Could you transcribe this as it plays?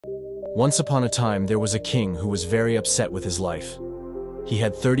Once upon a time, there was a king who was very upset with his life. He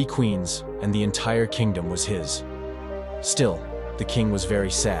had 30 queens, and the entire kingdom was his. Still, the king was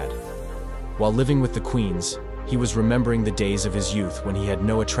very sad. While living with the queens, he was remembering the days of his youth when he had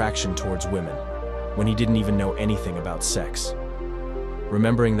no attraction towards women, when he didn't even know anything about sex.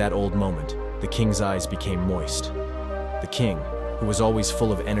 Remembering that old moment, the king's eyes became moist. The king, who was always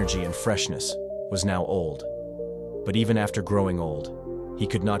full of energy and freshness, was now old. But even after growing old, he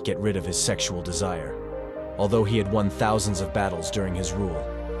could not get rid of his sexual desire. Although he had won thousands of battles during his rule,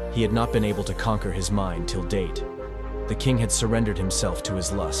 he had not been able to conquer his mind till date. The king had surrendered himself to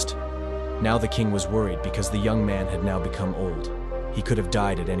his lust. Now the king was worried because the young man had now become old. He could have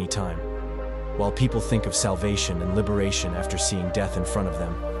died at any time. While people think of salvation and liberation after seeing death in front of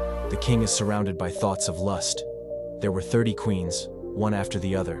them, the king is surrounded by thoughts of lust. There were 30 queens, one after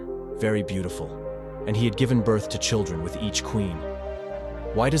the other, very beautiful, and he had given birth to children with each queen.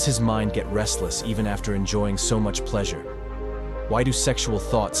 Why does his mind get restless even after enjoying so much pleasure? Why do sexual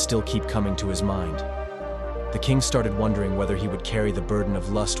thoughts still keep coming to his mind? The king started wondering whether he would carry the burden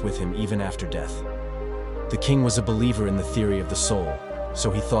of lust with him even after death. The king was a believer in the theory of the soul,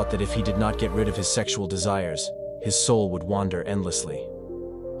 so he thought that if he did not get rid of his sexual desires, his soul would wander endlessly.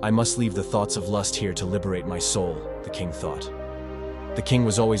 I must leave the thoughts of lust here to liberate my soul, the king thought. The king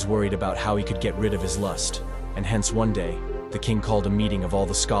was always worried about how he could get rid of his lust, and hence one day, the king called a meeting of all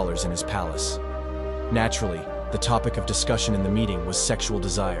the scholars in his palace. Naturally, the topic of discussion in the meeting was sexual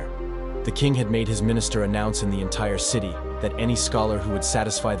desire. The king had made his minister announce in the entire city that any scholar who would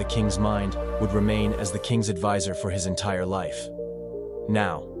satisfy the king's mind would remain as the king's advisor for his entire life.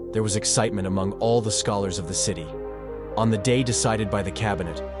 Now, there was excitement among all the scholars of the city. On the day decided by the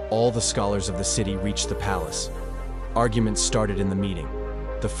cabinet, all the scholars of the city reached the palace. Arguments started in the meeting.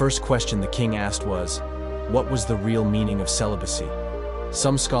 The first question the king asked was, what was the real meaning of celibacy?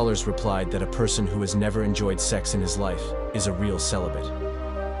 Some scholars replied that a person who has never enjoyed sex in his life is a real celibate.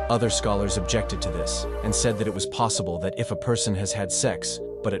 Other scholars objected to this and said that it was possible that if a person has had sex,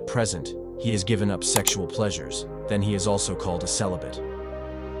 but at present, he has given up sexual pleasures, then he is also called a celibate.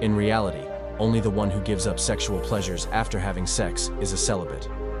 In reality, only the one who gives up sexual pleasures after having sex is a celibate.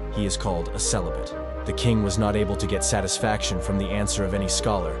 He is called a celibate. The king was not able to get satisfaction from the answer of any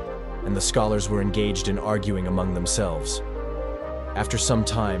scholar, and the scholars were engaged in arguing among themselves. After some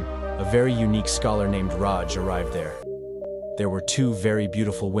time, a very unique scholar named Raj arrived there. There were 2 very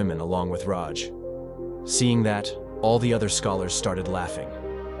beautiful women along with Raj. Seeing that, all the other scholars started laughing.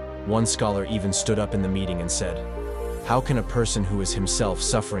 One scholar even stood up in the meeting and said, "How can a person who is himself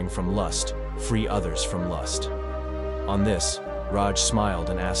suffering from lust free others from lust?" On this, Raj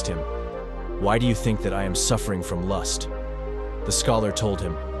smiled and asked him, "Why do you think that I am suffering from lust?" The scholar told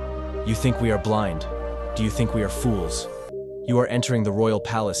him, "You think we are blind? Do you think we are fools? You are entering the royal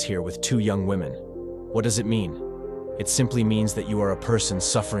palace here with 2 young women. What does it mean? It simply means that you are a person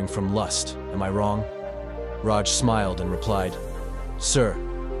suffering from lust, am I wrong?" Raj smiled and replied, "Sir,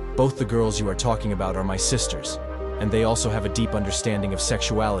 both the girls you are talking about are my sisters, and they also have a deep understanding of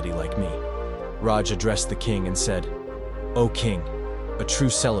sexuality like me." Raj addressed the king and said, "O king, a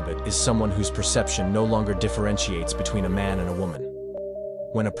true celibate is someone whose perception no longer differentiates between a man and a woman.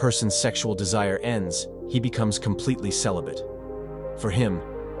 When a person's sexual desire ends, he becomes completely celibate. For him,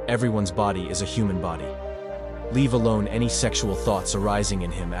 everyone's body is a human body. Leave alone any sexual thoughts arising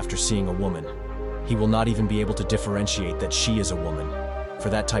in him after seeing a woman. He will not even be able to differentiate that she is a woman. For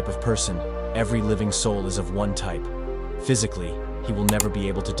that type of person, every living soul is of one type. Physically, he will never be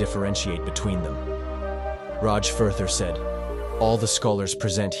able to differentiate between them." Raj further said, "All the scholars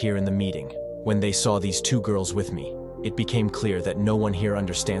present here in the meeting, when they saw these 2 girls with me, it became clear that no one here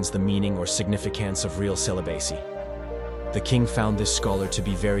understands the meaning or significance of real celibacy." The king found this scholar to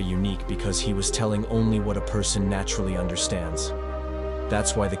be very unique because he was telling only what a person naturally understands.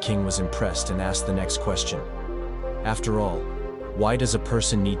 That's why the king was impressed and asked the next question. After all, why does a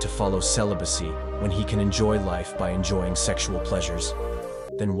person need to follow celibacy when he can enjoy life by enjoying sexual pleasures?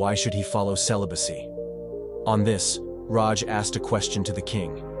 Then why should he follow celibacy? On this, Raj asked a question to the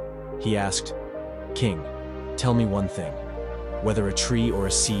king. He asked, "King, tell me one thing, whether a tree or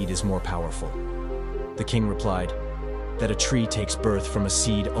a seed is more powerful?" The king replied, "That a tree takes birth from a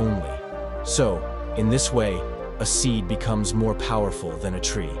seed only. So, in this way, a seed becomes more powerful than a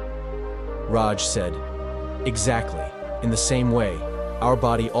tree." Raj said, "Exactly. In the same way, our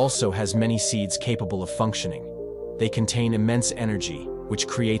body also has many seeds capable of functioning. They contain immense energy, which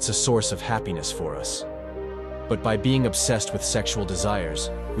creates a source of happiness for us. But by being obsessed with sexual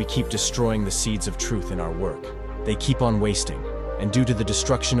desires, we keep destroying the seeds of truth in our work. They keep on wasting, and due to the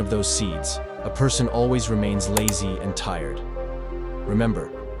destruction of those seeds, a person always remains lazy and tired. Remember,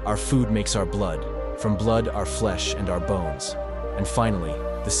 Our food makes our blood, from blood our flesh and our bones. And finally,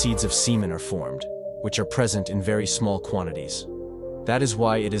 the seeds of semen are formed, which are present in very small quantities. That is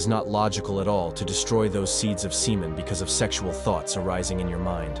why it is not logical at all to destroy those seeds of semen because of sexual thoughts arising in your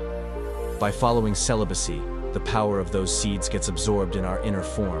mind. By following celibacy, the power of those seeds gets absorbed in our inner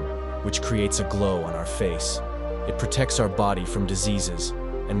form, which creates a glow on our face. It protects our body from diseases,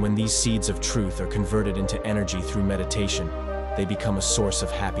 and when these seeds of truth are converted into energy through meditation, they become a source of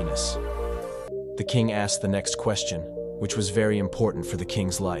happiness. The king asked the next question, which was very important for the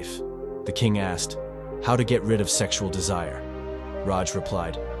king's life. The king asked, "How to get rid of sexual desire?" Raj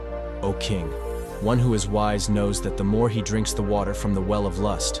replied, "O king, one who is wise knows that the more he drinks the water from the well of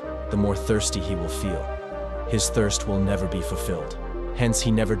lust, the more thirsty he will feel. His thirst will never be fulfilled. Hence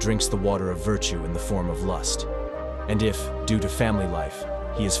he never drinks the water of virtue in the form of lust. And if, due to family life,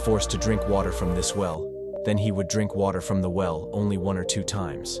 he is forced to drink water from this well, then he would drink water from the well only 1 or 2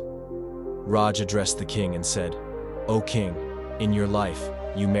 times." Raj addressed the king and said, "O king, in your life,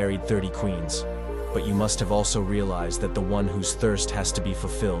 you married 30 queens. But you must have also realized that the one whose thirst has to be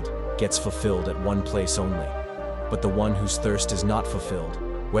fulfilled gets fulfilled at one place only. But the one whose thirst is not fulfilled,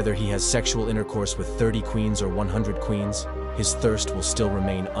 whether he has sexual intercourse with 30 queens or 100 queens, his thirst will still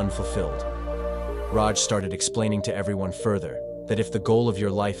remain unfulfilled." Raj started explaining to everyone further that if the goal of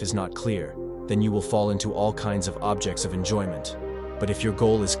your life is not clear, then you will fall into all kinds of objects of enjoyment. But if your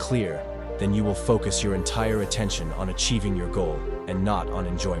goal is clear, then you will focus your entire attention on achieving your goal and not on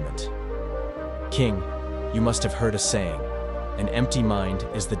enjoyment. King, you must have heard a saying, "An empty mind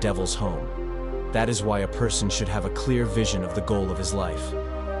is the devil's home." That is why a person should have a clear vision of the goal of his life.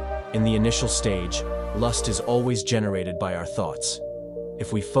 In the initial stage, lust is always generated by our thoughts.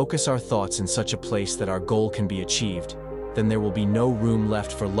 If we focus our thoughts in such a place that our goal can be achieved, then there will be no room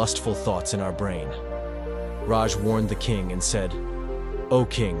left for lustful thoughts in our brain. Raj warned the king and said, "O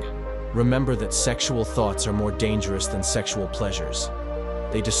king, remember that sexual thoughts are more dangerous than sexual pleasures.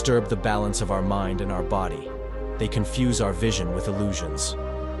 They disturb the balance of our mind and our body. They confuse our vision with illusions.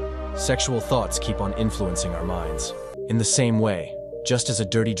 Sexual thoughts keep on influencing our minds. In the same way, just as a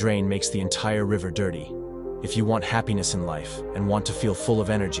dirty drain makes the entire river dirty, if you want happiness in life and want to feel full of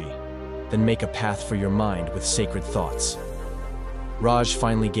energy, then make a path for your mind with sacred thoughts." Raj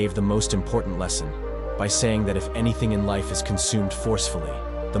finally gave the most important lesson by saying that if anything in life is consumed forcefully,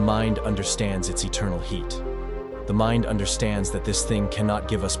 the mind understands its eternal heat. The mind understands that this thing cannot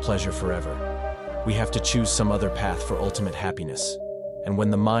give us pleasure forever. We have to choose some other path for ultimate happiness. And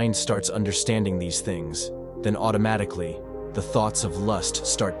when the mind starts understanding these things, then automatically, the thoughts of lust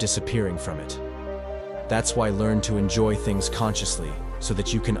start disappearing from it. That's why learn to enjoy things consciously so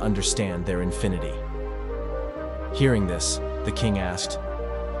that you can understand their infinity. Hearing this, the king asked,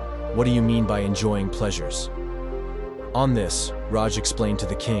 "What do you mean by enjoying pleasures?" On this, Raj explained to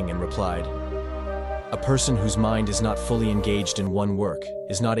the king and replied, "A person whose mind is not fully engaged in one work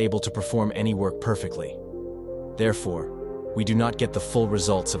is not able to perform any work perfectly. Therefore, we do not get the full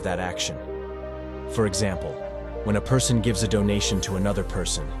results of that action. For example, when a person gives a donation to another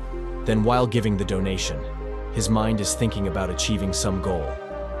person, then while giving the donation, his mind is thinking about achieving some goal.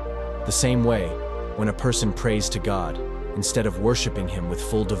 The same way, when a person prays to God, instead of worshiping him with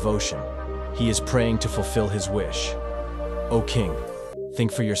full devotion, he is praying to fulfill his wish. O king,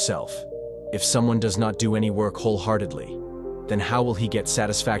 think for yourself. If someone does not do any work wholeheartedly, then how will he get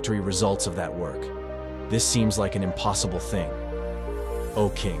satisfactory results of that work? This seems like an impossible thing. O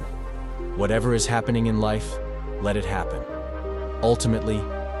king, whatever is happening in life, let it happen. Ultimately,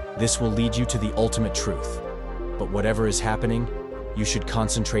 this will lead you to the ultimate truth. But whatever is happening, you should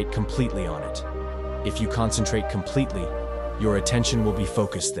concentrate completely on it. If you concentrate completely, your attention will be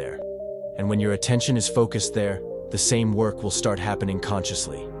focused there. And when your attention is focused there, the same work will start happening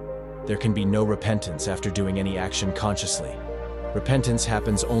consciously. There can be no repentance after doing any action consciously. Repentance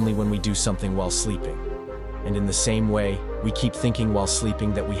happens only when we do something while sleeping. And in the same way, we keep thinking while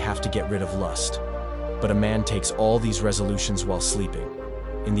sleeping that we have to get rid of lust. But a man takes all these resolutions while sleeping.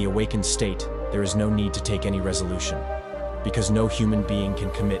 In the awakened state, there is no need to take any resolution, because no human being can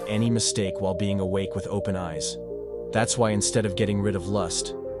commit any mistake while being awake with open eyes. That's why instead of getting rid of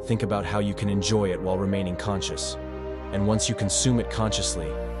lust, think about how you can enjoy it while remaining conscious. And once you consume it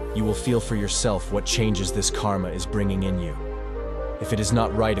consciously, you will feel for yourself what changes this karma is bringing in you. If it is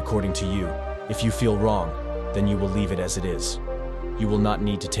not right according to you, if you feel wrong, then you will leave it as it is. You will not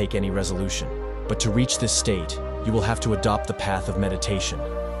need to take any resolution. But to reach this state, you will have to adopt the path of meditation.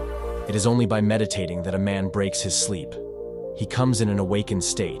 It is only by meditating that a man breaks his sleep. He comes in an awakened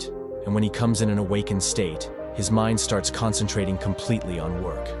state, and when he comes in an awakened state, his mind starts concentrating completely on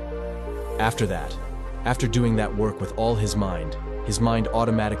work. After that, after doing that work with all his mind, his mind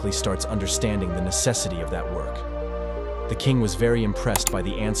automatically starts understanding the necessity of that work. The king was very impressed by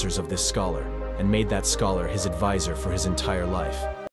the answers of this scholar and made that scholar his advisor for his entire life.